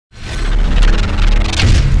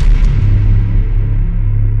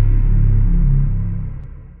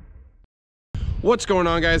What's going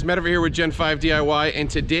on, guys? Matt over here with Gen5 DIY, and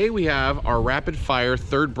today we have our rapid fire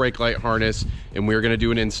third brake light harness, and we're gonna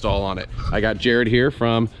do an install on it. I got Jared here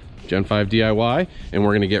from Gen5 DIY, and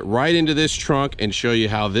we're gonna get right into this trunk and show you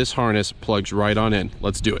how this harness plugs right on in.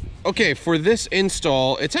 Let's do it. Okay, for this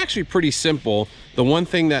install, it's actually pretty simple. The one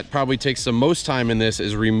thing that probably takes the most time in this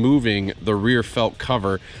is removing the rear felt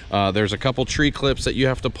cover. There's a couple tree clips that you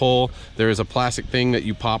have to pull. There's a plastic thing that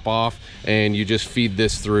you pop off, and you just feed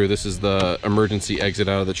this through. This is the emergency exit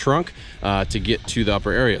out of the trunk to get to the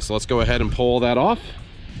upper area. So let's go ahead and pull that off.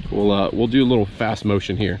 We'll do a little fast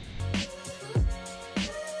motion here.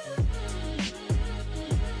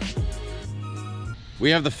 We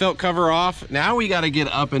have the felt cover off. Now we got to get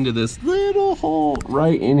up into this little hole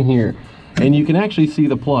right in here. And you can actually see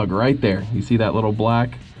the plug right there. You see that little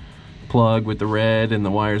black plug with the red and the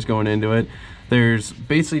wires going into it. There's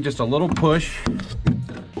basically just a little push.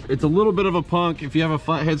 It's a little bit of a punk. If you have a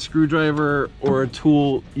flathead screwdriver or a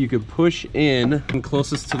tool, you could push in and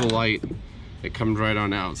closest to the light, it comes right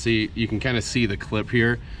on out. See, you can kind of see the clip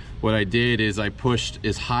here. What I did is I pushed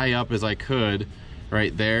as high up as I could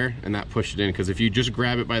right there, and that pushed it in, because if you just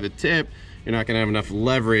grab it by the tip, you're not gonna have enough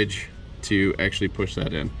leverage to actually push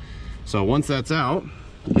that in. So once that's out,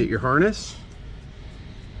 get your harness,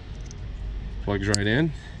 plugs right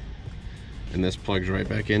in, and this plugs right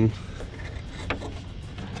back in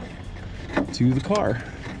to the car.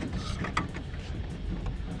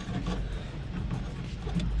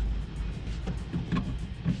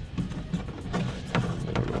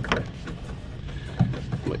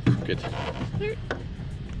 Good.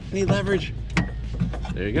 Need leverage.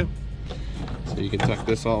 There you go. So you can tuck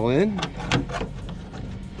this all in,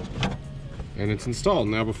 and it's installed.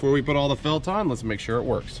 Now before we put all the felt on, let's make sure it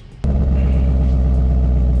works.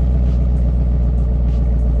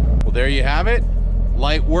 Well, there you have it.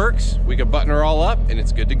 Light works. We can button her all up and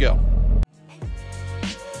it's good to go.